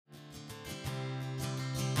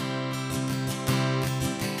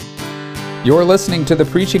You're listening to the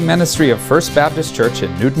preaching ministry of First Baptist Church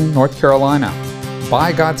in Newton, North Carolina.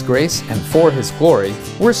 By God's grace and for His glory,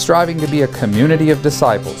 we're striving to be a community of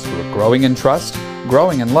disciples who are growing in trust,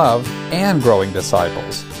 growing in love, and growing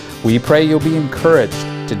disciples. We pray you'll be encouraged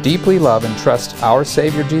to deeply love and trust our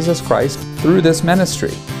Savior Jesus Christ through this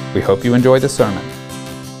ministry. We hope you enjoy the sermon.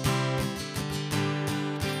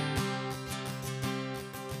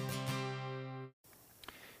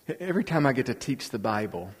 Every time I get to teach the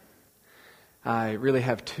Bible, I really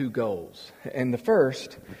have two goals. And the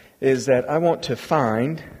first is that I want to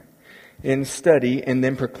find and study and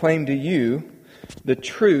then proclaim to you the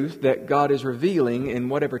truth that God is revealing in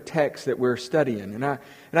whatever text that we're studying. And I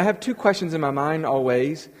have two questions in my mind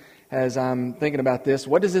always as I'm thinking about this.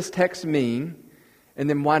 What does this text mean? And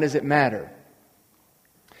then why does it matter?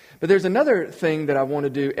 But there's another thing that I want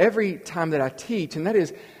to do every time that I teach, and that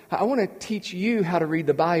is I want to teach you how to read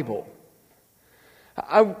the Bible.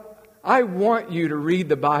 I want you to read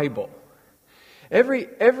the Bible.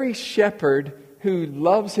 Every shepherd who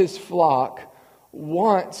loves his flock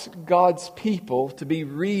wants God's people to be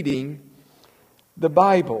reading the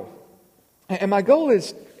Bible. And my goal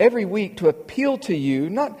is every week to appeal to you,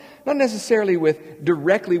 not necessarily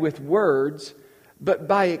directly with words, but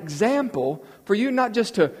by example, for you not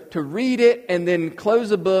just to read it and then close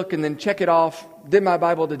a book and then check it off, did my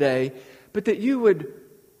Bible today, but that you would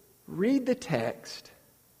read the text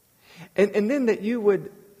and then that you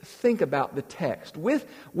would think about the text with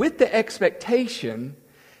the expectation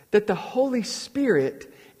that the Holy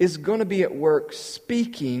Spirit is going to be at work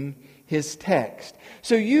speaking His text.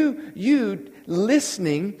 So you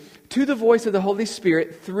listening to the voice of the Holy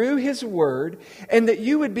Spirit through His Word, and that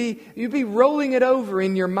you'd be rolling it over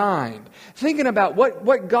in your mind, thinking about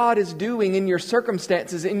what God is doing in your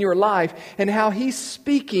circumstances, in your life, and how He's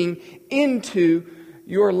speaking into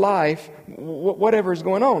your life, whatever is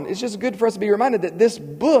going on. It's just good for us to be reminded that this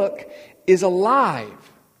book is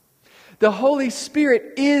alive. The Holy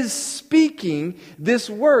Spirit is speaking this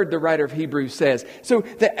word, the writer of Hebrews says. So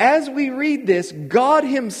that as we read this, God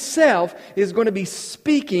Himself is going to be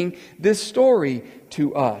speaking this story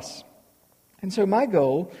to us. And so my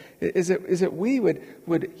goal is that we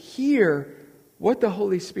would hear what the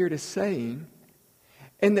Holy Spirit is saying,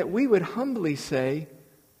 and that we would humbly say,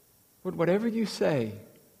 Lord, whatever you say,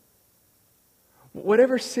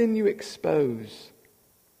 whatever sin you expose,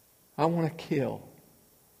 I want to kill.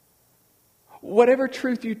 Whatever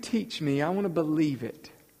truth you teach me, I want to believe it.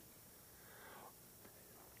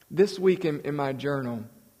 This week in my journal,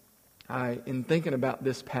 in thinking about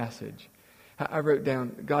this passage, I wrote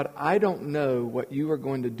down, God, I don't know what you are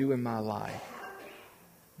going to do in my life,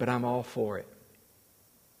 but I'm all for it.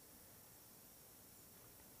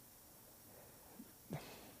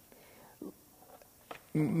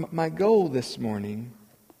 My goal this morning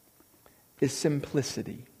is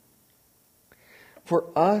simplicity. For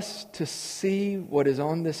us to see what is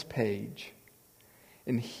on this page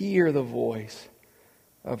and hear the voice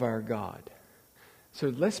of our God. So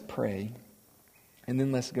let's pray, and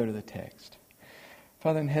then let's go to the text.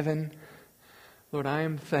 Father in heaven, Lord, I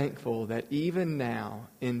am thankful that even now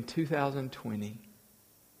in 2020,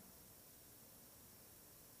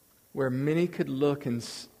 where many could look and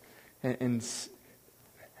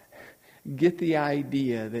get the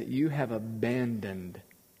idea that you have abandoned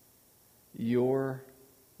your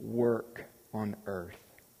work on earth.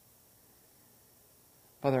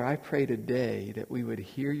 Father, I pray today that we would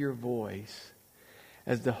hear your voice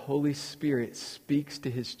as the Holy Spirit speaks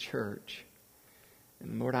to His church.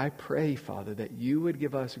 And Lord, I pray, Father, that you would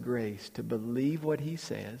give us grace to believe what He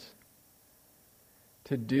says,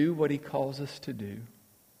 to do what He calls us to do,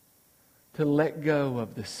 to let go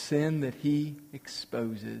of the sin that He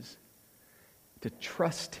exposes, to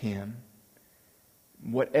trust Him.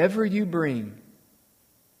 Whatever you bring,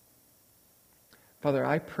 Father,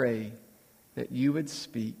 I pray that you would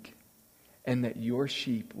speak and that your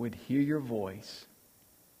sheep would hear your voice,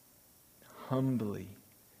 humbly,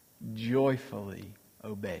 joyfully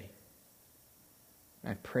obey.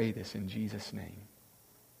 I pray this in Jesus' name.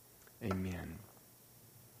 Amen.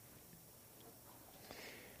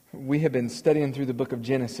 We have been studying through the book of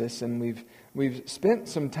Genesis, and we've spent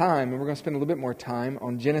some time, and we're going to spend a little bit more time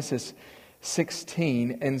on Genesis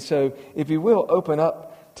 16. And so, if you will, open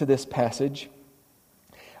up to this passage.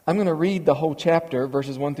 I'm going to read the whole chapter,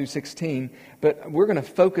 verses 1 through 16, but we're going to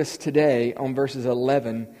focus today on verses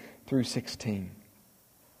 11 through 16.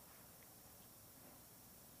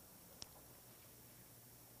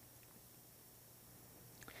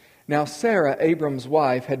 Now Sarah, Abram's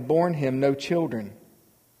wife, had borne him no children.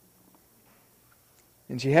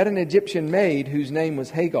 And she had an Egyptian maid whose name was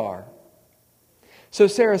Hagar. So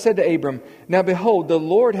Sarah said to Abram, "Now behold, the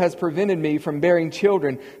Lord has prevented me from bearing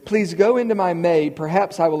children. Please go into my maid.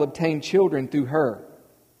 Perhaps I will obtain children through her."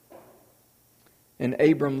 And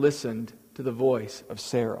Abram listened to the voice of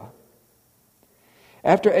Sarah.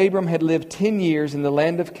 After Abram had lived 10 years in the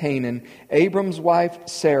land of Canaan, Abram's wife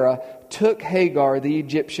Sarah took Hagar the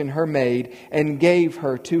Egyptian, her maid, and gave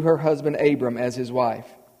her to her husband Abram as his wife.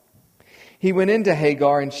 He went into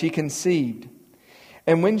Hagar, and she conceived.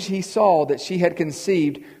 And when she saw that she had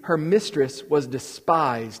conceived, her mistress was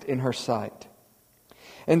despised in her sight.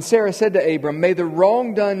 And Sarah said to Abram, "May the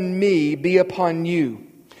wrong done me be upon you.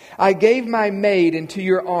 I gave my maid into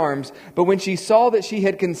your arms, but when she saw that she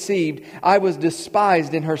had conceived, I was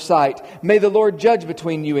despised in her sight. May the Lord judge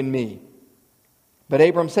between you and me." But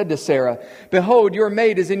Abram said to Sarah, "Behold, your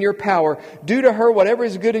maid is in your power. Do to her whatever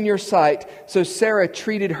is good in your sight." So Sarah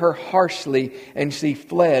treated her harshly, and she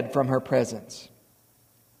fled from her presence.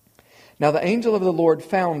 Now the angel of the Lord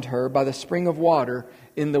found her by the spring of water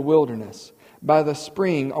in the wilderness, by the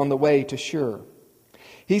spring on the way to Shur.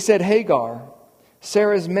 He said, "Hagar,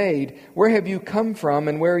 Sarah's maid, where have you come from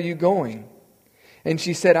and where are you going?" And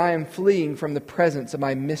she said, "I am fleeing from the presence of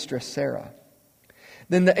my mistress Sarah."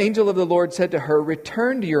 Then the angel of the Lord said to her,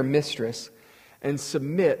 "Return to your mistress and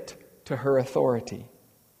submit to her authority."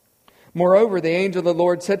 Moreover, the angel of the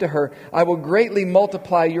Lord said to her, "I will greatly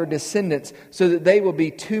multiply your descendants so that they will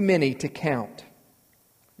be too many to count."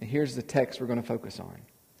 And here's the text we're going to focus on.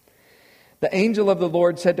 The angel of the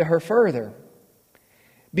Lord said to her further,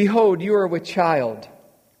 "Behold, you are with child,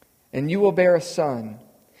 and you will bear a son,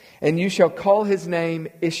 and you shall call his name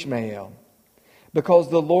Ishmael, because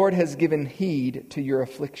the Lord has given heed to your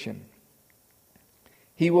affliction.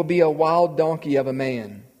 He will be a wild donkey of a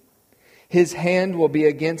man. His hand will be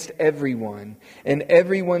against everyone, and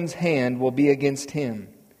everyone's hand will be against him.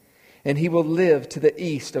 And he will live to the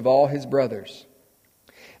east of all his brothers."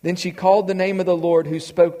 Then she called the name of the Lord who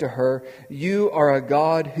spoke to her, "You are a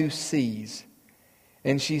God who sees."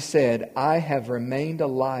 And she said, "I have remained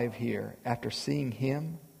alive here after seeing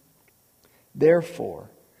him." Therefore,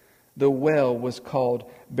 the well was called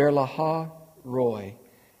Berlahah Roi.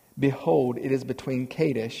 Behold, it is between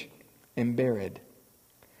Kadesh and Bered.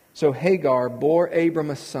 So Hagar bore Abram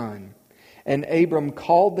a son, and Abram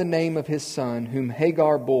called the name of his son, whom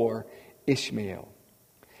Hagar bore, Ishmael.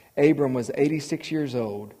 Abram was 86 years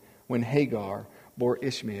old when Hagar bore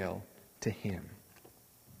Ishmael to him.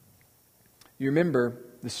 You remember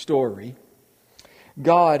the story.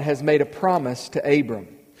 God has made a promise to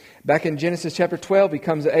Abram. Back in Genesis chapter 12, he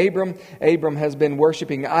comes to Abram. Abram has been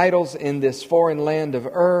worshiping idols in this foreign land of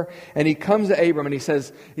Ur. And he comes to Abram and he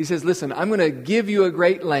says, "Listen, I'm going to give you a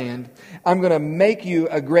great land. I'm going to make you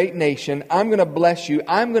a great nation. I'm going to bless you.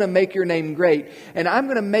 I'm going to make your name great. And I'm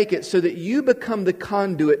going to make it so that you become the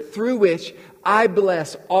conduit through which I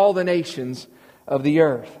bless all the nations of the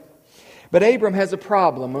earth." But Abram has a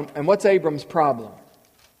problem. And what's Abram's problem?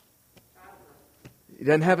 He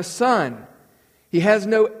doesn't have a son. He has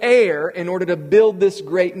no heir in order to build this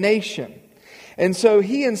great nation. And so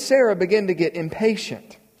he and Sarah begin to get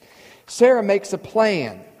impatient. Sarah makes a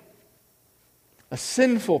plan, a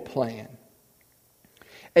sinful plan,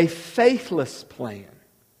 a faithless plan,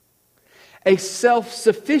 a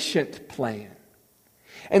self-sufficient plan.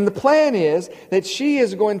 And the plan is that she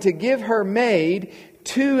is going to give her maid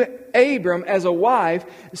to Abram as a wife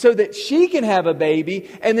so that she can have a baby,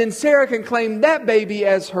 and then Sarah can claim that baby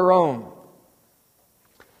as her own.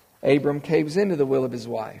 Abram caves into the will of his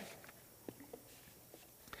wife.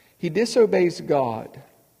 He disobeys God.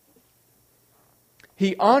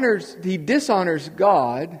 He dishonors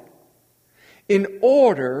God in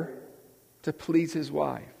order to please his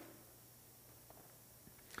wife.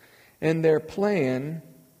 And their plan,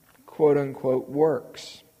 quote unquote,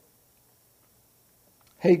 works.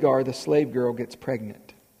 Hagar, the slave girl, gets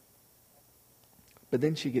pregnant. But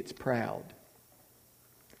then she gets proud.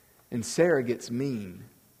 And Sarah gets mean.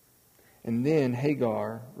 And then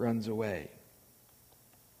Hagar runs away.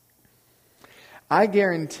 I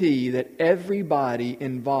guarantee that everybody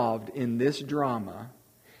involved in this drama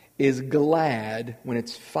is glad when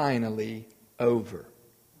it's finally over.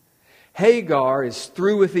 Hagar is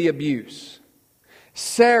through with the abuse.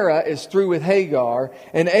 Sarah is through with Hagar.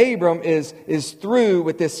 And Abram is through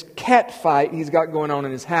with this cat fight he's got going on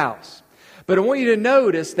in his house. But I want you to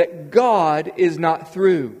notice that God is not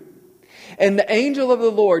through. And the angel of the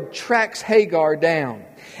Lord tracks Hagar down.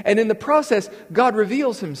 And in the process, God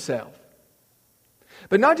reveals himself.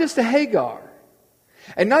 But not just to Hagar.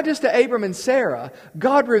 And not just to Abram and Sarah.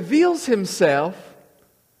 God reveals himself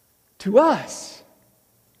to us.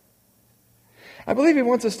 I believe he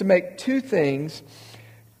wants us to make two things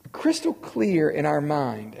crystal clear in our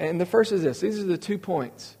mind. And the first is this. These are the 2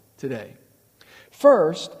 points today.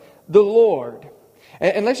 First, the Lord.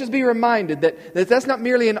 And let's just be reminded that that's not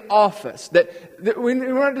merely an office. That we're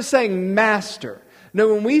not just saying master.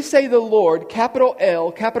 No, when we say the Lord, capital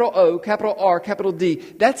L, capital O, capital R, capital D,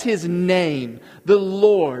 that's His name. The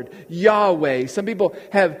Lord, Yahweh. Some people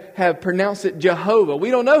have pronounced it Jehovah. We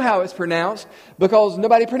don't know how it's pronounced because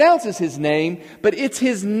nobody pronounces His name, but it's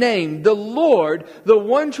His name. The Lord, the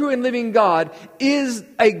one true and living God, is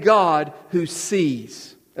a God who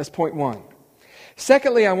sees. That's point 1.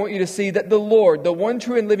 Secondly, I want you to see that the Lord, the one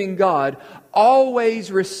true and living God,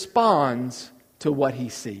 always responds to what He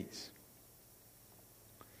sees.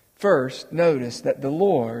 First, notice that the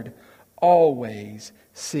Lord always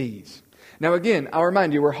sees. Now again, I'll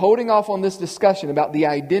remind you, we're holding off on this discussion about the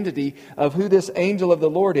identity of who this angel of the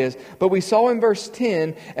Lord is. But we saw in verse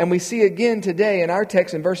 10, and we see again today in our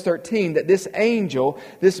text in verse 13, that this angel,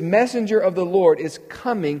 this messenger of the Lord, is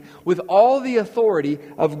coming with all the authority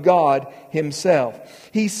of God Himself.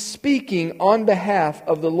 He's speaking on behalf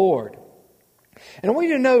of the Lord. And I want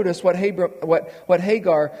you to notice what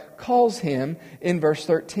Hagar calls him in verse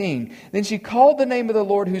 13. Then she called the name of the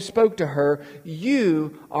Lord who spoke to her,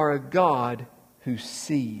 "You are a God who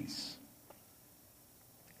sees."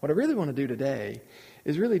 What I really want to do today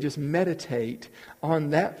is really just meditate on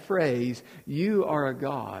that phrase, "You are a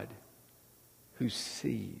God who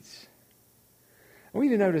sees." I want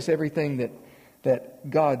you to notice everything that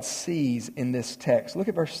God sees in this text. Look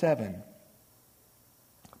at verse 7.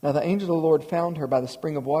 Now the angel of the Lord found her by the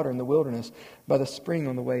spring of water in the wilderness, by the spring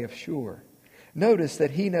on the way of Shur. Notice that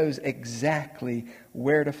he knows exactly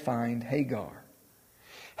where to find Hagar.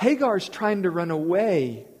 Hagar's trying to run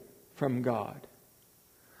away from God.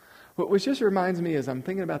 Which just reminds me as I'm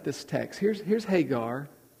thinking about this text. Here's Hagar.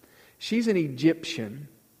 She's an Egyptian,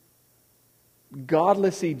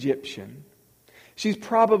 godless Egyptian. She's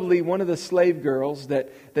probably one of the slave girls that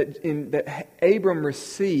Abram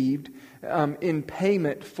received in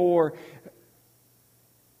payment for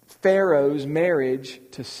Pharaoh's marriage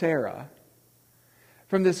to Sarah.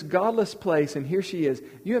 From this godless place, and here she is.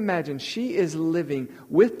 You imagine she is living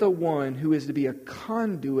with the one who is to be a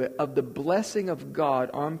conduit of the blessing of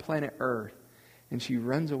God on planet Earth, and she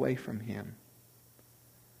runs away from Him.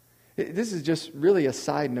 This is just really a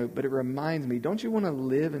side note, but it reminds me, don't you want to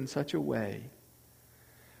live in such a way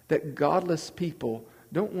that godless people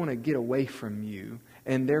don't want to get away from you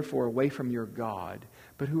and therefore away from your God,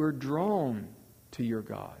 but who are drawn to your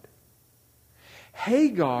God?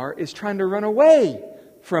 Hagar is trying to run away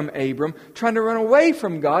from Abram, trying to run away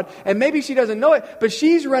from God, and maybe she doesn't know it, but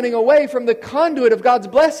she's running away from the conduit of God's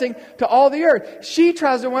blessing to all the earth. She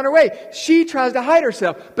tries to run away. She tries to hide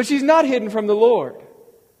herself, but she's not hidden from the Lord.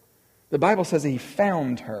 The Bible says He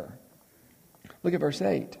found her. Look at verse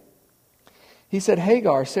 8. He said,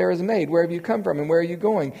 "Hagar, Sarah's maid, where have you come from and where are you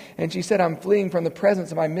going?" And she said, "I'm fleeing from the presence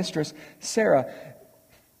of my mistress, Sarah."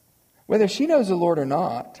 Whether she knows the Lord or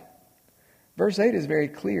not, verse 8 is very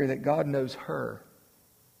clear that God knows her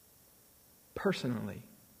personally,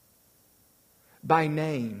 by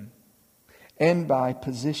name, and by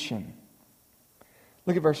position.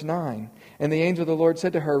 Look at verse 9. And the angel of the Lord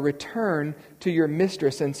said to her, "Return to your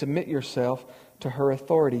mistress and submit yourself to her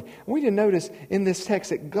authority." I want you to notice in this text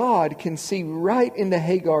that God can see right into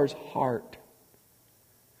Hagar's heart.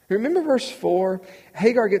 Remember verse 4?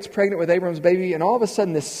 Hagar gets pregnant with Abram's baby, and all of a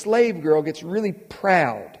sudden this slave girl gets really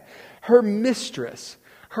proud. Her mistress,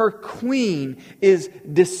 her queen, is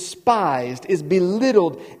despised, is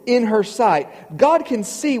belittled in her sight. God can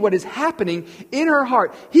see what is happening in her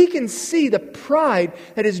heart. He can see the pride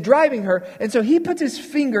that is driving her, and so He puts His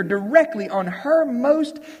finger directly on her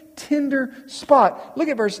most tender spot. Look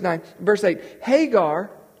at verse 8.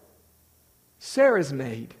 Hagar, Sarah's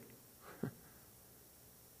maid.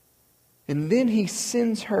 And then He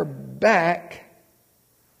sends her back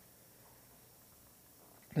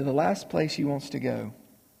to the last place she wants to go,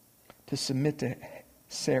 to submit to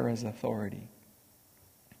Sarah's authority.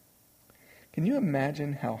 Can you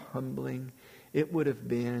imagine how humbling it would have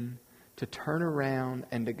been to turn around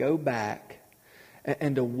and to go back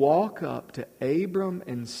and to walk up to Abram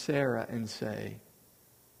and Sarah and say,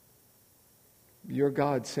 "Your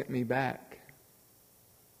God sent me back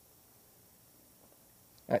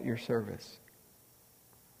at your service"?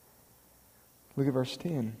 Look at verse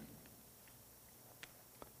 10.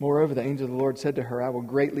 Moreover, the angel of the Lord said to her, "I will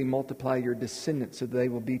greatly multiply your descendants so that they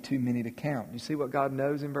will be too many to count." You see what God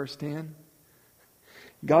knows in verse 10?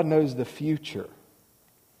 God knows the future.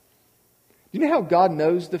 Do you know how God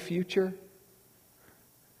knows the future?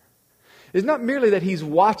 It's not merely that He's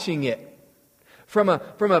watching it from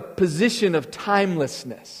a position of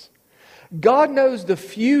timelessness. God knows the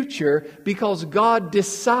future because God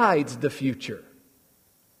decides the future.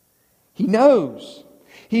 He knows.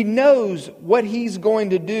 He knows what He's going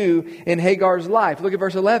to do in Hagar's life. Look at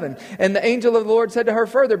verse 11. And the angel of the Lord said to her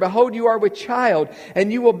further, Behold, you are with child,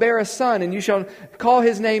 and you will bear a son, and you shall call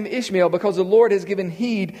his name Ishmael, because the Lord has given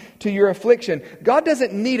heed to your affliction. God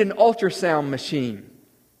doesn't need an ultrasound machine.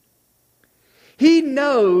 He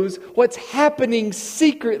knows what's happening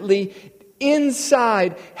secretly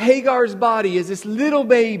inside Hagar's body as this little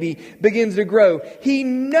baby begins to grow. He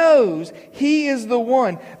knows He is the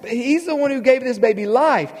one. He's the one who gave this baby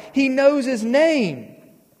life. He knows his name.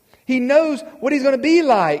 He knows what he's going to be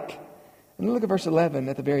like. And look at verse 11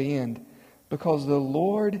 at the very end. Because the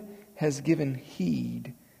Lord has given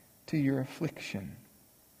heed to your affliction.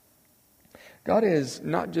 God is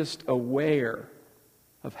not just aware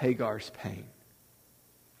of Hagar's pain.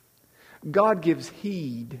 God gives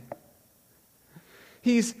heed.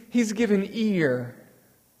 He's given ear.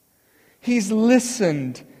 He's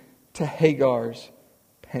listened to Hagar's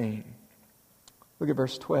pain. Look at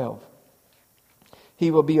verse 12. He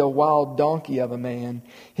will be a wild donkey of a man.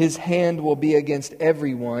 His hand will be against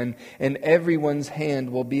everyone, and everyone's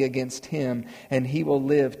hand will be against him, and he will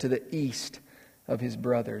live to the east of his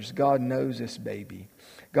brothers. God knows this baby.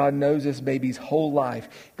 God knows this baby's whole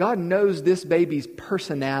life. God knows this baby's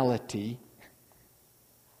personality.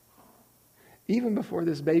 Even before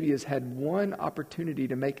this baby has had one opportunity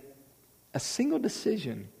to make a single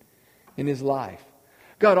decision in his life.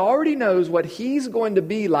 God already knows what he's going to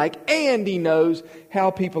be like, and He knows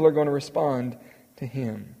how people are going to respond to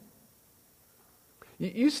him.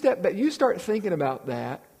 You step back, you start thinking about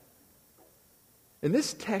that, and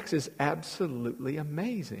this text is absolutely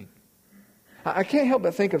amazing. I can't help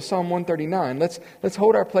but think of Psalm 139. Let's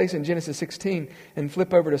hold our place in Genesis 16 and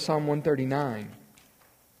flip over to Psalm 139.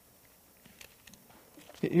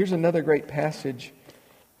 Here's another great passage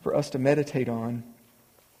for us to meditate on.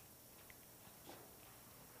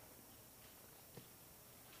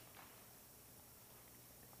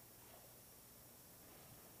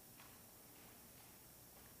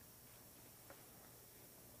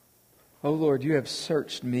 O Lord, you have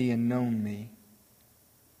searched me and known me.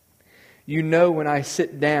 You know when I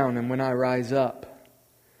sit down and when I rise up.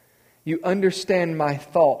 You understand my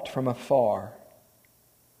thought from afar.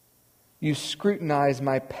 You scrutinize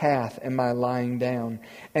my path and my lying down,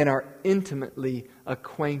 and are intimately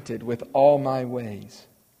acquainted with all my ways.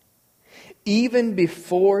 Even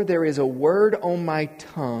before there is a word on my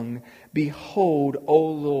tongue, behold, O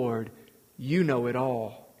Lord, you know it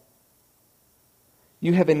all.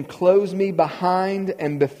 You have enclosed me behind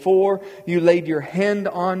and before. You laid your hand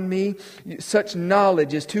on me. Such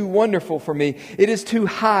knowledge is too wonderful for me. It is too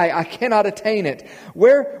high. I cannot attain it.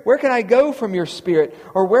 Where can I go from your Spirit?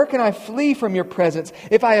 Or where can I flee from your presence?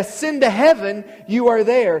 If I ascend to heaven, you are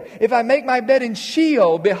there. If I make my bed in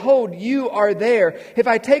Sheol, behold, you are there. If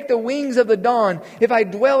I take the wings of the dawn, if I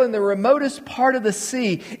dwell in the remotest part of the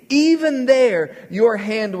sea, even there your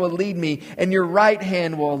hand will lead me, and your right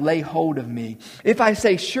hand will lay hold of me. If I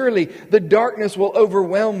say, surely the darkness will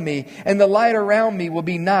overwhelm me, and the light around me will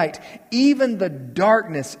be night. Even the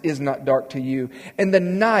darkness is not dark to you, and the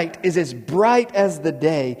night is as bright as the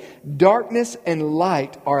day. Darkness and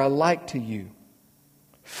light are alike to you.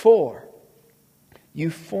 For you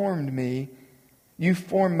formed me, you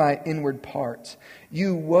formed my inward parts.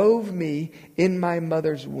 You wove me in my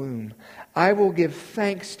mother's womb. I will give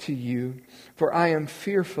thanks to you, for I am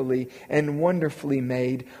fearfully and wonderfully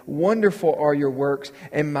made. Wonderful are your works,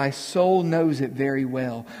 and my soul knows it very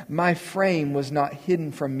well. My frame was not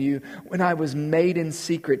hidden from you when I was made in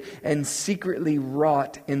secret and secretly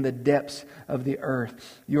wrought in the depths of the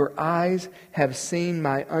earth. Your eyes have seen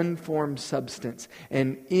my unformed substance,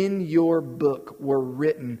 and in your book were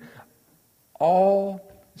written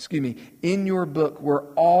in your book were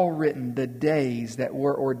all written the days that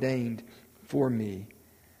were ordained for me,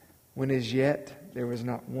 when as yet there was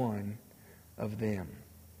not one of them.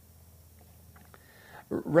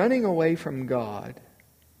 Running away from God.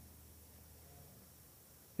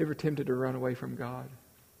 You ever tempted to run away from God?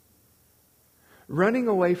 Running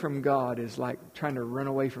away from God is like trying to run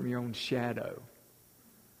away from your own shadow.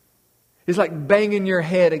 It's like banging your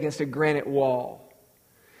head against a granite wall.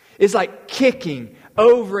 It's like kicking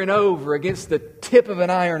over and over against the tip of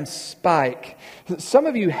an iron spike. Some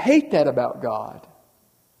of you hate that about God.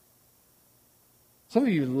 Some of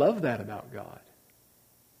you love that about God.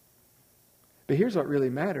 But here's what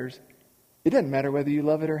really matters. It doesn't matter whether you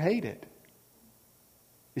love it or hate it.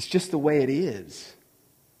 It's just the way it is.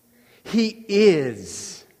 He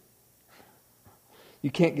is.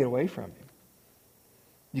 You can't get away from Him.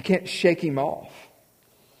 You can't shake Him off.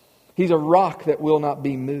 He's a rock that will not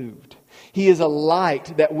be moved. He is a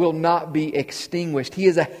light that will not be extinguished. He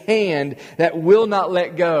is a hand that will not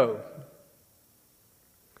let go.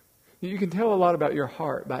 You can tell a lot about your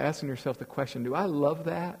heart by asking yourself the question, do I love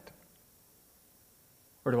that?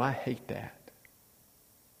 Or do I hate that?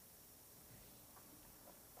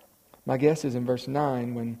 My guess is in verse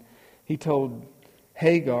 9, when He told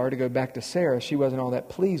Hagar to go back to Sarah, she wasn't all that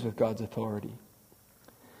pleased with God's authority.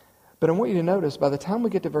 But I want you to notice, by the time we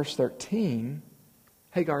get to verse 13,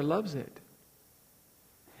 Hagar loves it.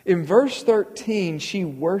 In verse 13, she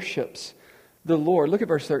worships the Lord. Look at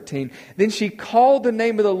verse 13. Then she called the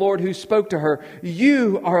name of the Lord who spoke to her.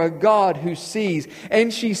 You are a God who sees.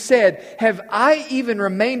 And she said, have I even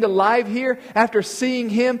remained alive here after seeing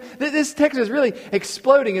Him? This text is really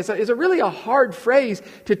exploding. It's really a hard phrase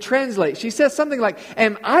to translate. She says something like,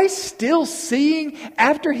 am I still seeing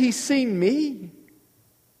after He's seen me?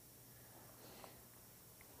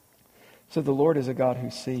 So the Lord is a God who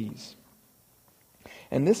sees.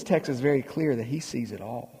 And this text is very clear that He sees it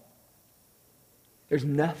all. There's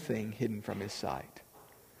nothing hidden from His sight.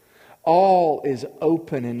 All is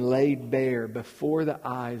open and laid bare before the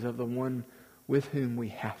eyes of the one with whom we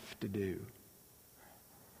have to do.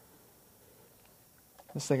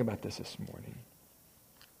 Let's think about this morning.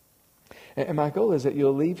 And my goal is that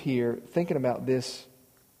you'll leave here thinking about this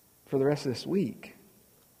for the rest of this week.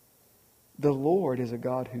 The Lord is a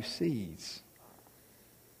God who sees.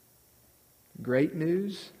 Great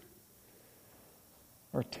news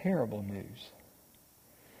or terrible news?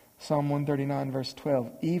 Psalm 139 verse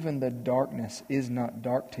 12, even the darkness is not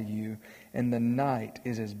dark to you, and the night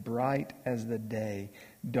is as bright as the day.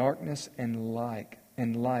 Darkness and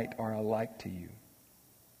light are alike to you.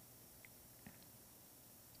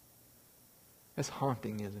 That's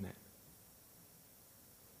haunting, isn't it?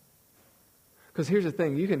 Because here's the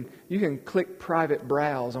thing, you can click private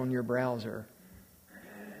browse on your browser.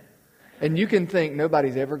 And you can think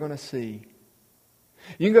nobody's ever going to see.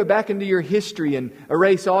 You can go back into your history and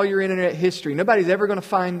erase all your internet history. Nobody's ever going to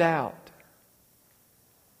find out.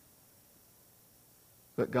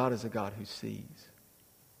 But God is a God who sees.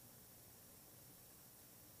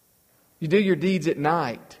 You do your deeds at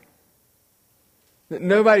night that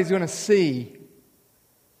nobody's going to see.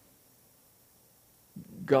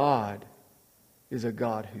 God is a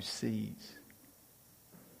God who sees.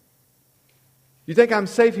 You think I'm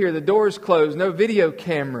safe here, the door's closed, no video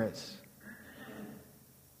cameras.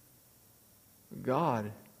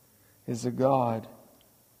 God is a God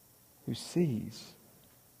who sees.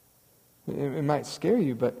 It might scare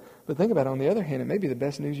you, but think about it. On the other hand, it may be the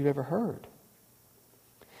best news you've ever heard.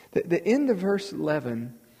 The end of verse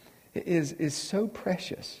 11 is so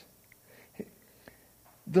precious.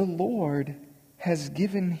 The Lord has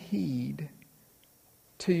given heed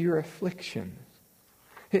to your afflictions.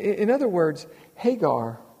 In other words,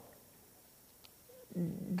 Hagar,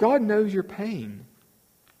 God knows your pain.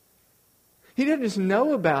 He doesn't just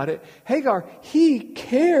know about it. Hagar, He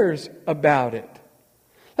cares about it.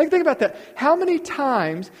 Like, think about that. How many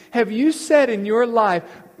times have you said in your life,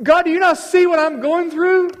 God, do you not see what I'm going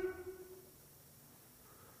through?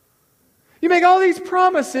 You make all these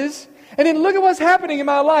promises, and then look at what's happening in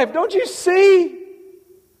my life. Don't you see?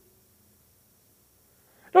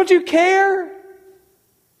 Don't you care?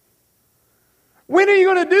 When are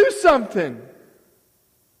you going to do something?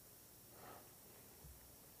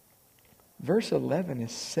 Verse 11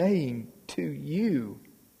 is saying to you,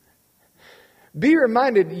 be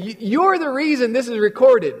reminded, you're the reason this is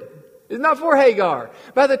recorded. It's not for Hagar.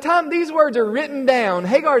 By the time these words are written down,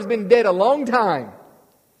 Hagar's been dead a long time.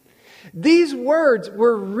 These words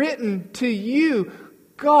were written to you.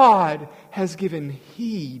 God has given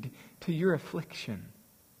heed to your affliction.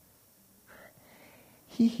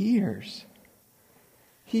 He hears.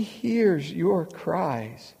 He hears your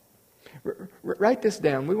cries. Write this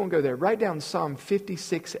down. We won't go there. Write down Psalm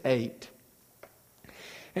 56:8.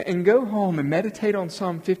 And go home and meditate on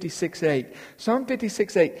Psalm 56:8. Psalm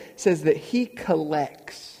 56:8 says that He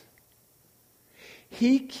collects.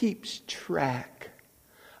 He keeps track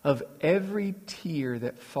of every tear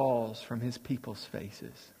that falls from His people's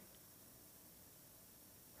faces.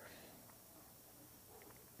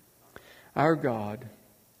 Our God,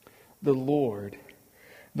 the Lord,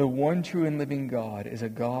 the one true and living God, is a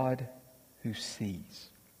God who sees.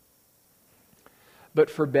 But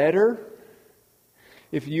for better,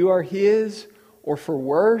 if you are His, or for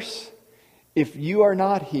worse, if you are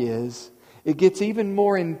not His, it gets even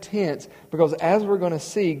more intense, because as we're going to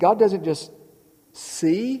see, God doesn't just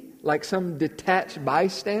see like some detached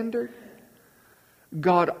bystander.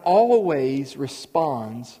 God always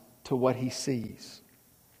responds to what He sees.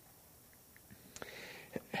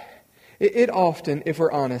 It often, if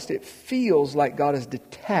we're honest, it feels like God is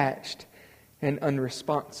detached and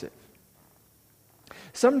unresponsive.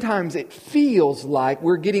 Sometimes it feels like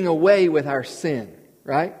we're getting away with our sin,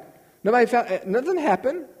 right? Nothing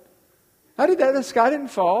happened. How did that? The sky didn't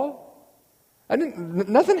fall.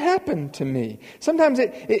 Nothing happened to me. Sometimes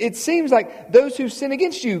it seems like those who sin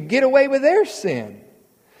against you get away with their sin.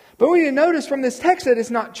 But we need to notice from this text that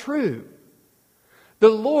it's not true. The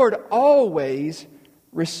Lord always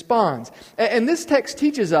responds. And this text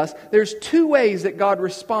teaches us there's two ways that God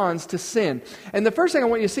responds to sin. And the first thing I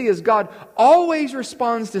want you to see is God always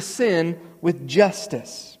responds to sin with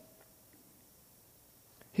justice.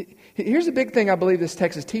 Here's a big thing I believe this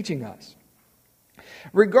text is teaching us.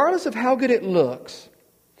 Regardless of how good it looks,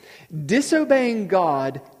 disobeying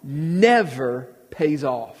God never pays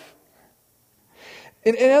off.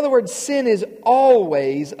 In other words, sin is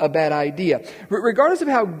always a bad idea. Regardless of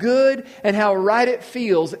how good and how right it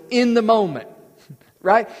feels in the moment.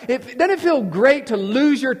 Right? Doesn't it feel great to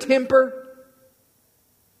lose your temper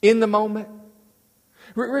in the moment?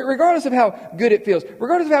 Regardless of how good it feels.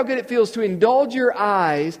 Regardless of how good it feels to indulge your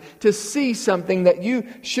eyes to see something that you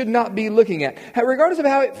should not be looking at. Regardless of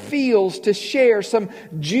how it feels to share some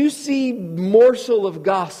juicy morsel of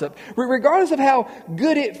gossip. Regardless of how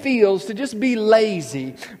good it feels to just be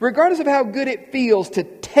lazy. Regardless of how good it feels to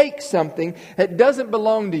take something that doesn't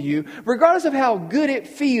belong to you. Regardless of how good it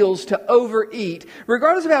feels to overeat.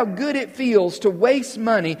 Regardless of how good it feels to waste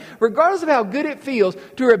money. Regardless of how good it feels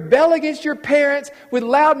to rebel against your parents with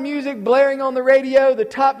loud music blaring on the radio, the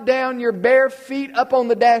top down, your bare feet up on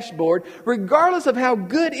the dashboard, regardless of how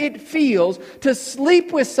good it feels to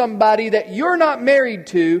sleep with somebody that you're not married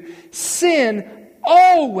to, sin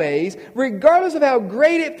always, regardless of how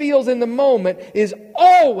great it feels in the moment, is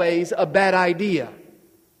always a bad idea.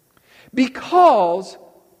 Because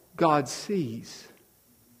God sees.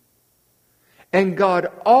 And God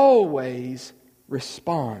always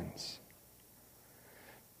responds.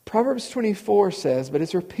 Proverbs 24 says, but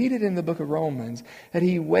it's repeated in the book of Romans, that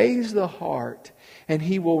He weighs the heart and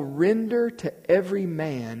He will render to every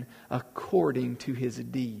man according to his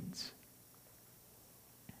deeds.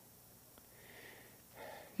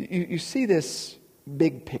 You see this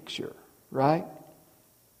big picture, right?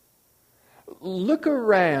 Look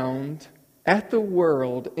around at the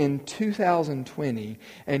world in 2020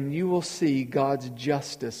 and you will see God's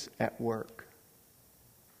justice at work.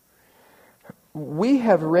 We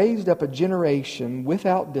have raised up a generation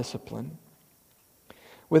without discipline,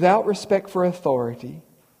 without respect for authority,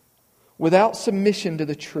 without submission to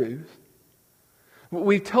the truth.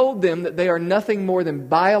 We've told them that they are nothing more than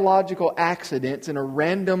biological accidents in a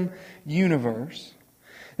random universe,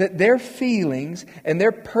 that their feelings and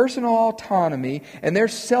their personal autonomy and their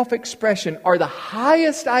self-expression are the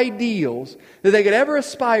highest ideals that they could ever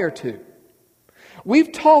aspire to.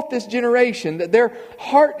 We've taught this generation that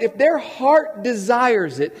if their heart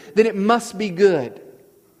desires it, then it must be good.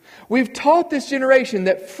 We've taught this generation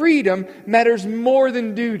that freedom matters more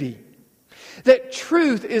than duty. That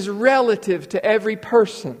truth is relative to every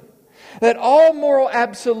person. That all moral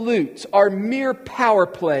absolutes are mere power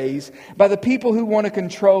plays by the people who want to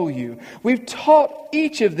control you. We've taught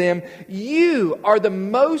each of them, you are the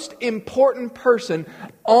most important person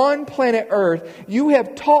on planet Earth. You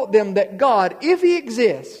have taught them that God, if He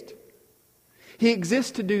exists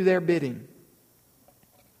to do their bidding.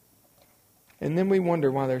 And then we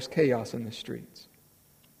wonder why there's chaos in the streets.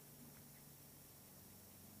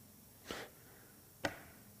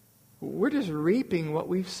 We're just reaping what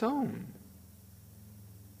we've sown.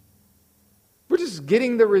 We're just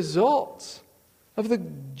getting the results of the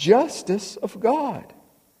justice of God.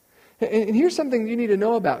 And here's something you need to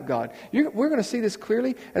know about God. We're going to see this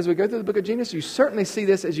clearly as we go through the book of Genesis. You certainly see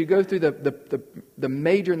this as you go through the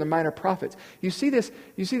major and the minor prophets. You see this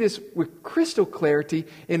with crystal clarity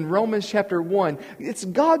in Romans chapter 1. It's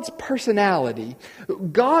God's personality.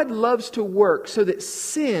 God loves to work so that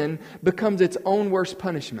sin becomes its own worst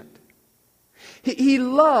punishment. He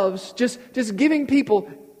loves just giving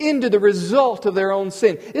people into the result of their own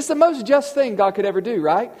sin. It's the most just thing God could ever do,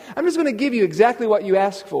 right? I'm just going to give you exactly what you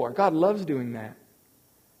ask for. God loves doing that.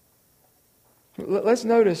 Let's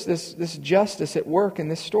notice this justice at work in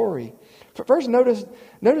this story. First, notice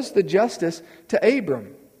the justice to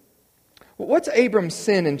Abram. What's Abram's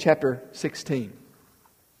sin in chapter 16?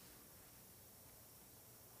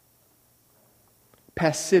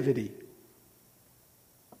 Passivity.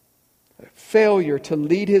 Failure to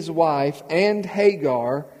lead his wife and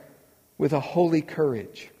Hagar with a holy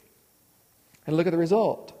courage. And look at the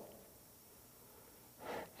result.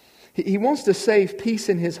 He wants to save peace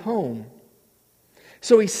in his home.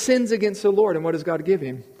 So he sins against the Lord. And what does God give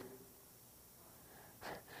him?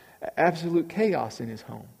 absolute chaos in his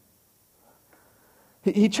home.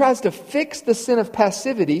 He tries to fix the sin of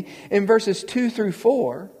passivity in verses 2 through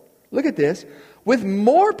 4. Look at this. With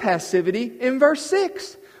more passivity in verse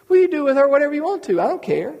 6. Well, you do with her whatever you want to. I don't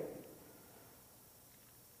care.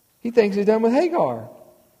 He thinks he's done with Hagar.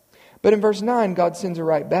 But in verse 9, God sends her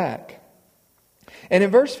right back. And in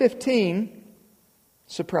verse 15,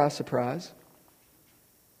 surprise, surprise,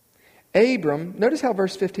 Abram, notice how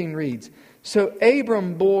verse 15 reads. So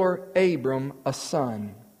Abram bore Abram a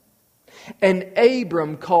son. And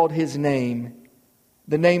Abram called his name,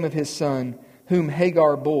 the name of his son, whom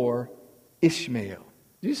Hagar bore, Ishmael.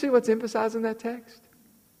 Do you see what's emphasized in that text?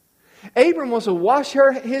 Abram wants to wash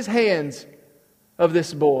his hands of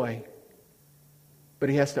this boy. But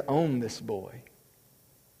he has to own this boy.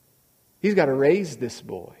 He's got to raise this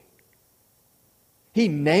boy. He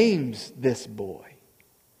names this boy.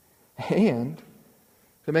 And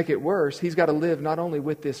to make it worse, he's got to live not only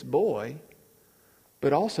with this boy,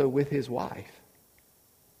 but also with his wife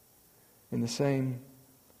in the same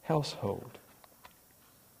household.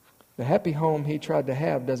 The happy home he tried to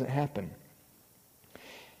have doesn't happen.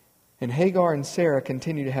 And Hagar and Sarah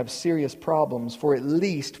continue to have serious problems for at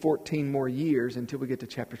least 14 more years until we get to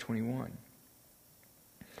chapter 21.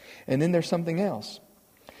 And then there's something else.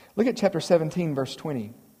 Look at chapter 17, verse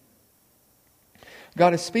 20.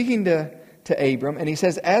 God is speaking to Abram, and He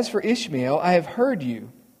says, As for Ishmael, I have heard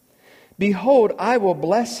you. Behold, I will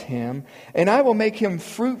bless him, and I will make him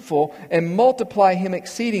fruitful and multiply him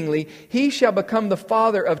exceedingly. He shall become the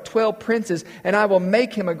father of 12 princes, and I will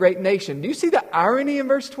make him a great nation. Do you see the irony in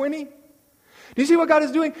verse 20? Do you see what God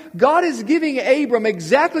is doing? God is giving Abram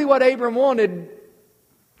exactly what Abram wanted,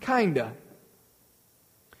 kinda.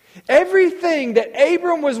 Everything that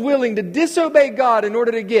Abram was willing to disobey God in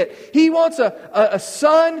order to get. He wants a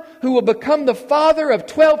son who will become the father of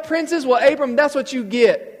 12 princes. Well, Abram, that's what you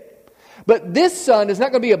get. But this son is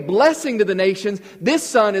not going to be a blessing to the nations. This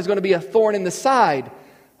son is going to be a thorn in the side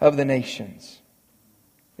of the nations.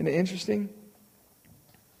 Isn't it interesting?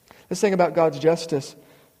 Let's think about God's justice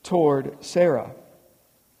toward Sarah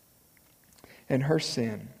and her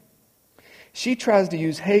sin. She tries to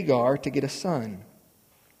use Hagar to get a son.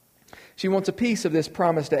 She wants a piece of this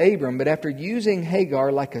promise to Abram, but after using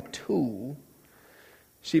Hagar like a tool,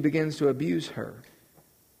 she begins to abuse her.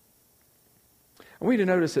 I want you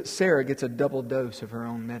to notice that Sarah gets a double dose of her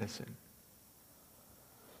own medicine.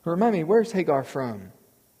 Remind me, where's Hagar from?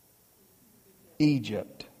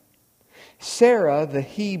 Egypt. Sarah, the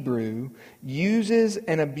Hebrew, uses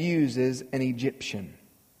and abuses an Egyptian.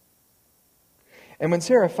 And when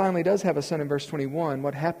Sarah finally does have a son in verse 21,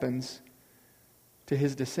 what happens to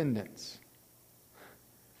his descendants?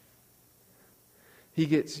 He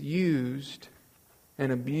gets used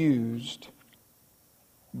and abused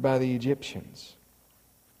by the Egyptians.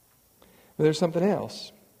 But there's something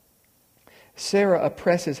else. Sarah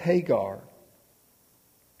oppresses Hagar.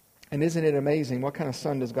 And isn't it amazing? What kind of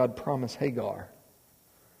son does God promise Hagar?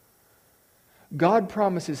 God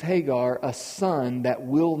promises Hagar a son that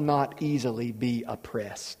will not easily be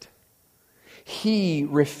oppressed. He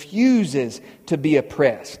refuses to be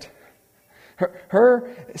oppressed.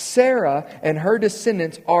 Sarah and her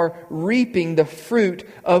descendants are reaping the fruit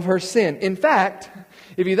of her sin. In fact,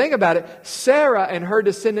 if you think about it, Sarah and her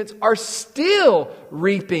descendants are still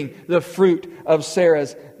reaping the fruit of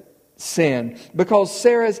Sarah's sin, because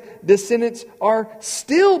Sarah's descendants are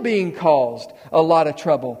still being caused a lot of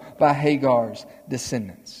trouble by Hagar's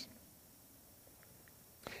descendants.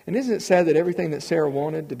 And isn't it sad that everything that Sarah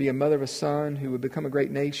wanted, to be a mother of a son who would become a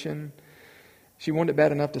great nation, she wanted it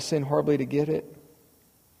bad enough to sin horribly to get it?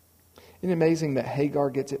 Isn't it amazing that Hagar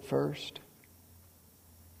gets it first?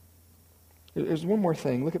 There's one more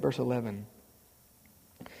thing. Look at verse 11.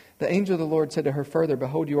 The angel of the Lord said to her further,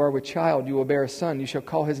 Behold, you are with child, you will bear a son. You shall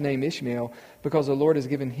call his name Ishmael, because the Lord has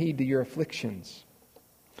given heed to your afflictions.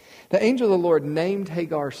 The angel of the Lord named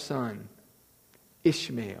Hagar's son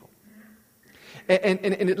Ishmael. And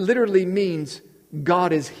it literally means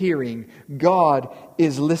God is hearing. God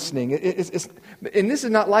is listening. And this is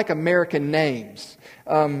not like American names.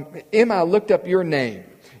 Emma looked up your name.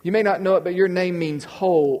 You may not know it, but your name means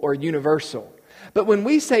whole or universal. But when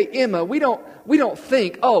we say Emma, we don't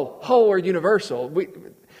think, oh, whole or universal.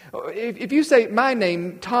 If you say my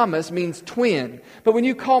name, Thomas, means twin. But when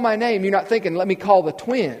you call my name, you're not thinking, let me call the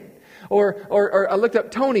twin. Or I looked up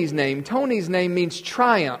Tony's name. Tony's name means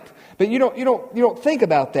triumph. But you don't think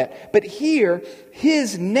about that. But here,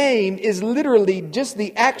 his name is literally just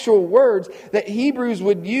the actual words that Hebrews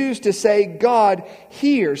would use to say God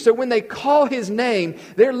hears. So when they call his name,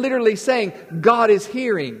 they're literally saying God is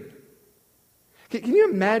hearing. Can you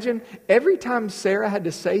imagine every time Sarah had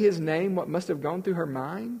to say his name, what must have gone through her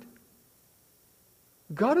mind?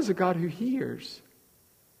 God is a God who hears.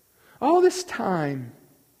 All this time,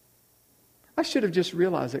 I should have just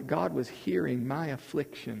realized that God was hearing my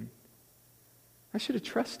affliction. I should have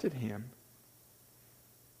trusted Him.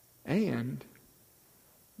 And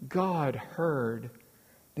God heard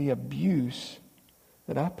the abuse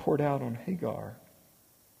that I poured out on Hagar.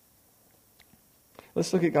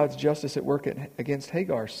 Let's look at God's justice at work against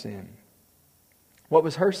Hagar's sin. What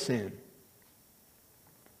was her sin?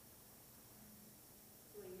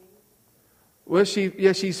 Well,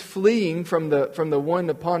 she's fleeing from the one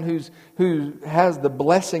upon who has the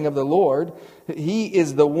blessing of the Lord. He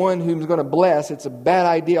is the one who's going to bless. It's a bad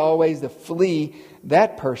idea always to flee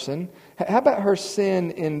that person. How about her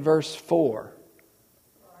sin in verse 4?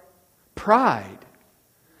 Pride.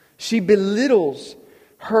 She belittles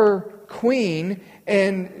her queen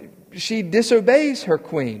and she disobeys her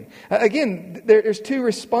queen. Again, there's two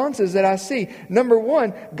responses that I see. Number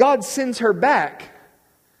one, God sends her back.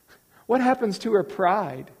 What happens to her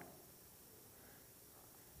pride?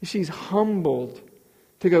 She's humbled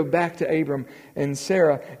to go back to Abram and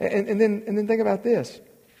Sarah. And then think about this.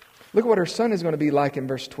 Look at what her son is going to be like in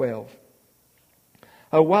verse 12.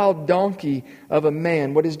 A wild donkey of a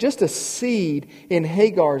man, what is just a seed in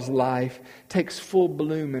Hagar's life, takes full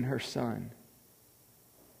bloom in her son.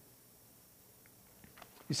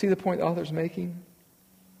 You see the point the author's making?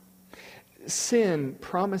 Sin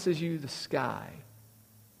promises you the sky,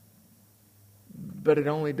 but it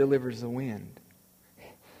only delivers the wind.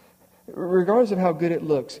 Regardless of how good it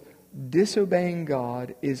looks, disobeying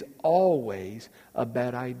God is always a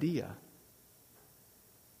bad idea.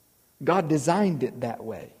 God designed it that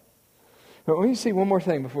way. But let me see one more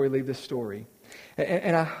thing before we leave this story.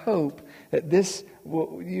 And I hope that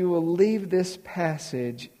you will leave this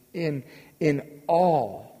passage in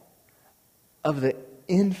awe of the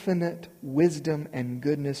infinite wisdom and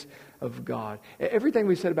goodness of God. Everything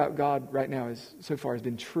we've said about God right now so far has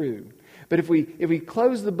been true. But if we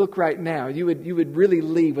close the book right now, you would really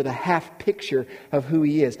leave with a half picture of who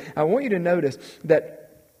He is. I want you to notice that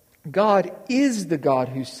God is the God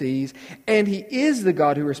who sees, and He is the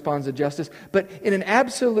God who responds to justice, but in an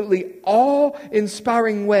absolutely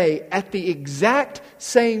awe-inspiring way, at the exact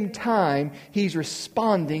same time, He's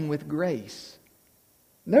responding with grace.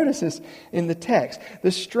 Notice this in the text.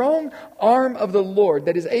 The strong arm of the Lord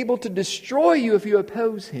that is able to destroy you if you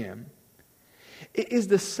oppose Him, it is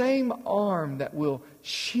the same arm that will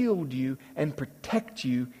shield you and protect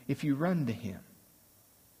you if you run to Him.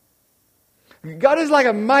 God is like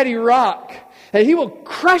a mighty rock, and He will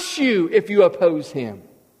crush you if you oppose Him.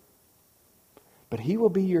 But He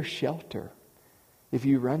will be your shelter if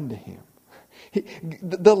you run to Him.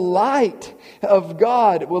 The light of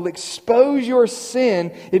God will expose your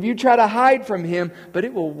sin if you try to hide from Him, but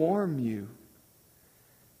it will warm you,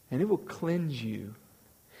 and it will cleanse you,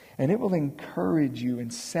 and it will encourage you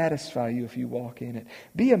and satisfy you if you walk in it.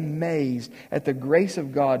 Be amazed at the grace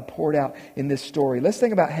of God poured out in this story. Let's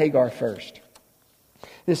think about Hagar first.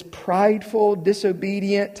 This prideful,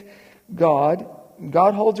 disobedient God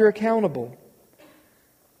holds her accountable.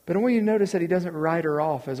 But I want you to notice that He doesn't write her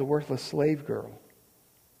off as a worthless slave girl.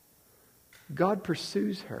 God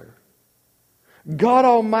pursues her. God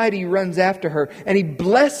Almighty runs after her, and He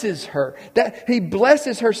blesses her. He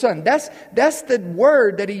blesses her son. That's the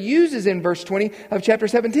word that He uses in verse 20 of chapter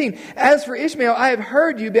 17. As for Ishmael, I have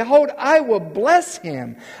heard you. Behold, I will bless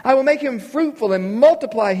him. I will make him fruitful and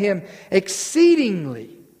multiply him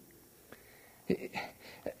exceedingly.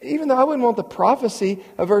 Even though I wouldn't want the prophecy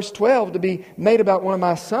of verse 12 to be made about one of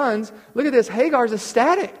my sons, look at this. Hagar's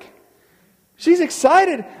ecstatic. She's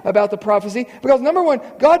excited about the prophecy because, number one,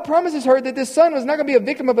 God promises her that this son was not going to be a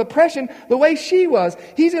victim of oppression the way she was.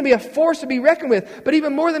 He's going to be a force to be reckoned with. But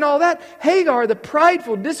even more than all that, Hagar, the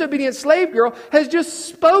prideful, disobedient slave girl, has just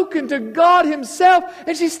spoken to God Himself,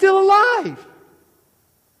 and she's still alive.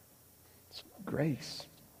 It's grace.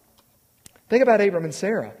 Think about Abram and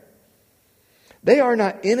Sarah. They are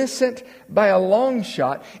not innocent by a long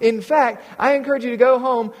shot. In fact, I encourage you to go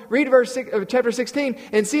home, read chapter 16,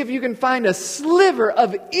 and see if you can find a sliver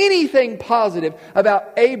of anything positive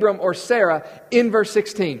about Abram or Sarah in verse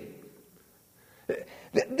 16.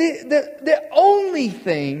 The only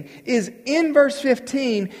thing is in verse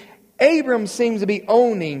 15, Abram seems to be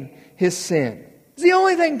owning his sin. It's the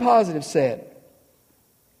only thing positive said.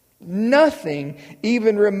 Nothing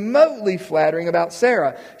even remotely flattering about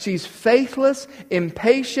Sarah. She's faithless,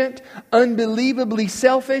 impatient, unbelievably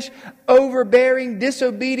selfish, overbearing,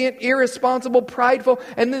 disobedient, irresponsible, prideful,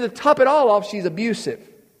 and then to top it all off, she's abusive.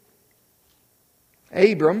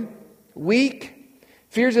 Abram, weak,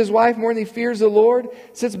 fears his wife more than he fears the Lord,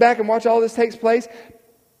 sits back and watch all this takes place,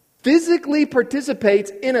 physically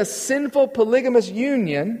participates in a sinful polygamous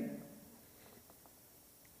union.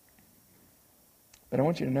 But I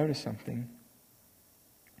want you to notice something.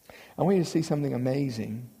 I want you to see something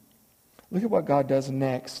amazing. Look at what God does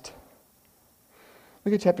next.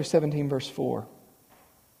 Look at chapter 17, verse 4.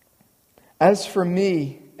 As for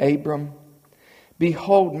me, Abram,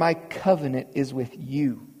 behold, my covenant is with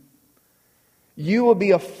you. You will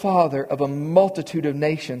be a father of a multitude of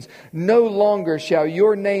nations. No longer shall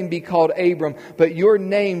your name be called Abram, but your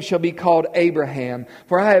name shall be called Abraham.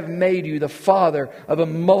 For I have made you the father of a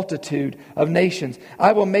multitude of nations.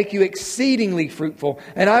 I will make you exceedingly fruitful,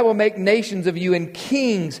 and I will make nations of you, and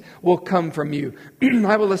kings will come from you.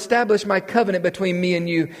 I will establish my covenant between me and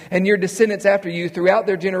you, and your descendants after you throughout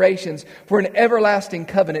their generations, for an everlasting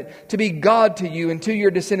covenant, to be God to you and to your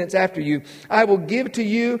descendants after you. I will give to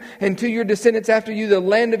you and to your descendants after you the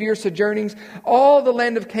land of your sojournings, all the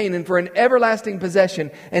land of Canaan, for an everlasting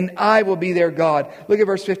possession, and I will be their God. Look at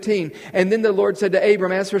verse 15. And then the Lord said to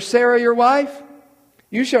Abram, as for Sarah your wife,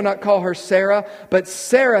 you shall not call her Sarah, but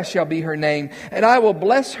Sarah shall be her name. And I will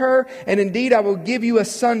bless her, and indeed I will give you a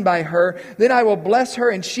son by her. Then I will bless her,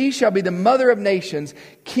 and she shall be the mother of nations.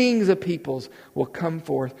 Kings of peoples will come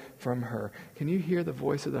forth from her. Can you hear the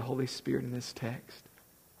voice of the Holy Spirit in this text?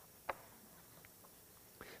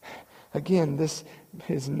 Again, this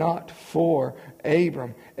is not for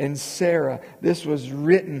Abram and Sarah. This was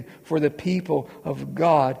written for the people of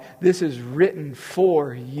God. This is written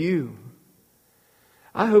for you.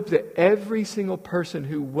 I hope that every single person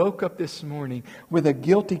who woke up this morning with a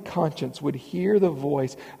guilty conscience would hear the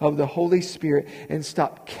voice of the Holy Spirit and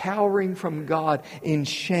stop cowering from God in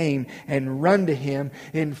shame and run to Him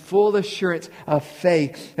in full assurance of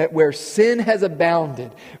faith that where sin has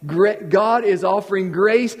abounded, God is offering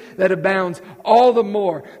grace that abounds all the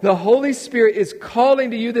more. The Holy Spirit is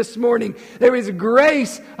calling to you this morning. There is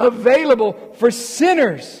grace available for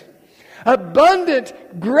sinners.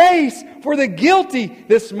 Abundant grace for the guilty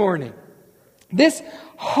this morning. This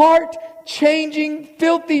heart-changing,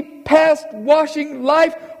 filthy, past-washing,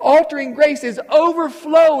 life-altering grace is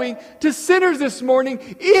overflowing to sinners this morning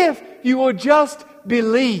if you will just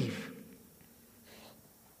believe.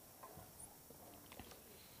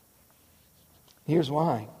 Here's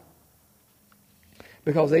why.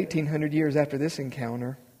 Because 1,800 years after this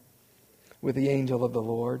encounter with the angel of the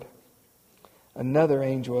Lord, another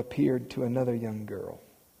angel appeared to another young girl.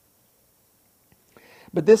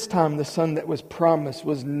 But this time the son that was promised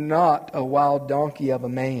was not a wild donkey of a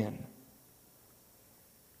man,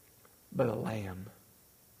 but a lamb.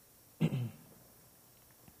 And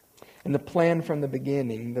the plan from the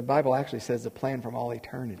beginning, the Bible actually says the plan from all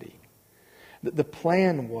eternity. The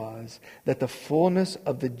plan was that the fullness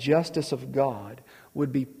of the justice of God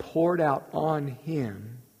would be poured out on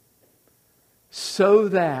Him so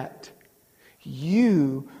that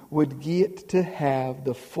you would get to have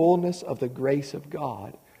the fullness of the grace of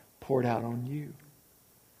God poured out on you.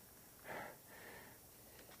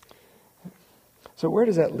 So where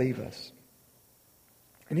does that leave us?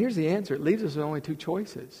 And here's the answer. It leaves us with only two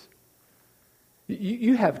choices.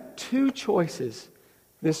 You have two choices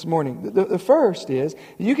this morning. The first is,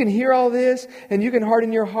 you can hear all this and you can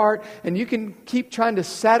harden your heart and you can keep trying to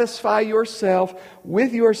satisfy yourself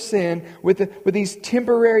with your sin, with these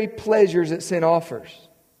temporary pleasures that sin offers.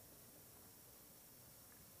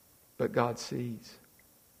 But God sees.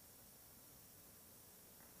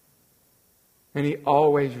 And He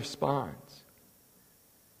always responds.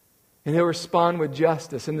 And He'll respond with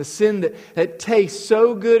justice. And the sin that tastes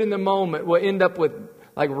so good in the moment will end up with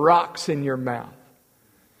like rocks in your mouth.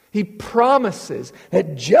 He promises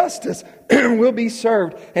that justice will be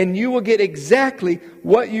served and you will get exactly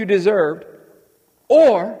what you deserved.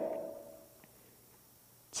 Or,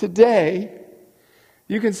 today,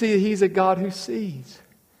 you can see that He's a God who sees.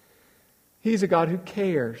 He's a God who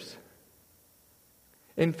cares.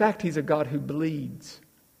 In fact, He's a God who bleeds.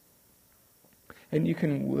 And you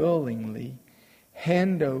can willingly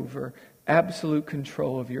hand over absolute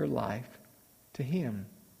control of your life to Him.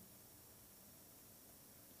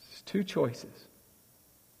 Two choices.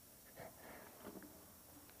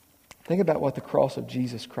 Think about what the cross of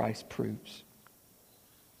Jesus Christ proves.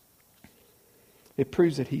 It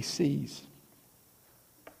proves that He sees.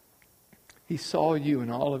 He saw you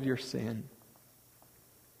in all of your sin.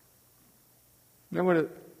 You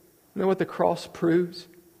know what the cross proves?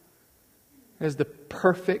 As the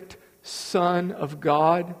perfect Son of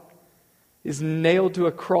God is nailed to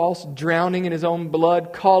a cross, drowning in His own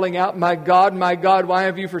blood, calling out, my God, why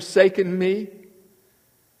have you forsaken me?"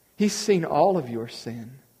 He's seen all of your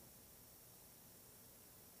sin.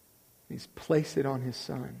 He's placed it on His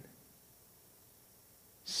Son.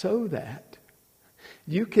 So that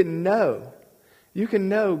you can know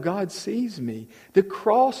God sees me. The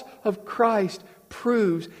cross of Christ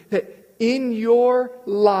proves that in your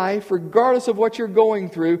life, regardless of what you're going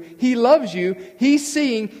through, He loves you. He's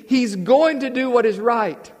seeing. He's going to do what is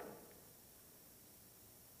right.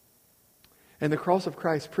 And the cross of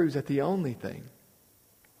Christ proves that the only thing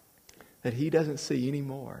that He doesn't see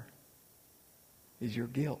anymore is your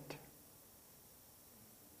guilt.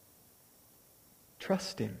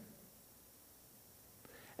 Trust Him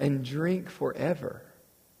and drink forever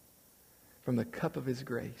from the cup of His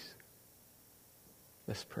grace.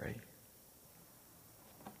 Let's pray.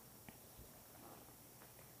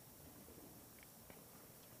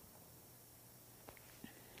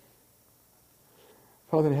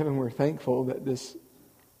 Father in heaven, we're thankful that this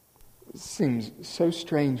seems so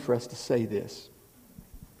strange for us to say this.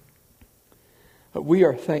 But we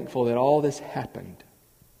are thankful that all this happened.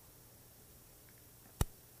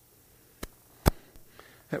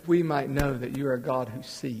 That we might know that You are a God who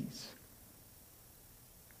sees.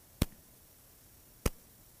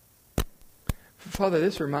 Father,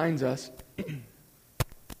 this reminds us,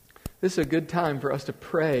 this is a good time for us to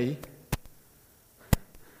pray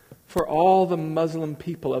for all the Muslim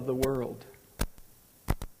people of the world.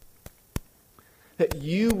 That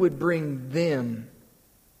You would bring them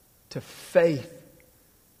to faith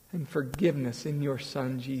and forgiveness in Your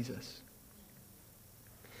Son Jesus.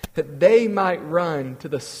 That they might run to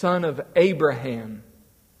the Son of Abraham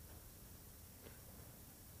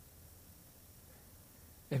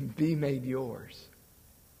and be made Yours.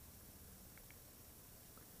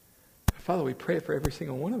 Father, we pray for every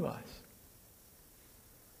single one of us.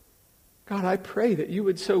 God, I pray that You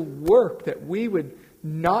would so work that we would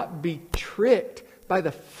not be tricked by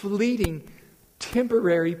the fleeting,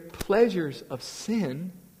 temporary pleasures of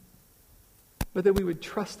sin, but that we would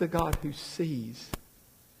trust the God who sees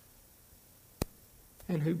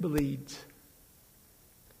and who bleeds,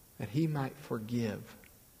 that He might forgive.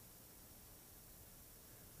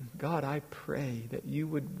 God, I pray that You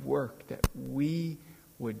would work, that we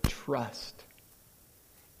would trust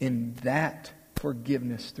in that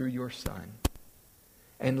forgiveness through Your Son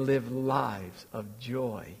and live lives of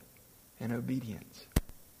joy and obedience.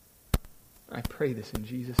 I pray this in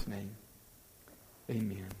Jesus' name.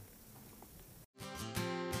 Amen.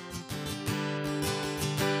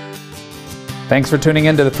 Thanks for tuning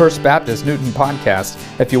in to the First Baptist Newton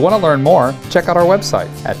podcast. If you want to learn more, check out our website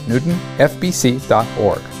at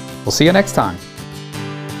newtonfbc.org. We'll see you next time.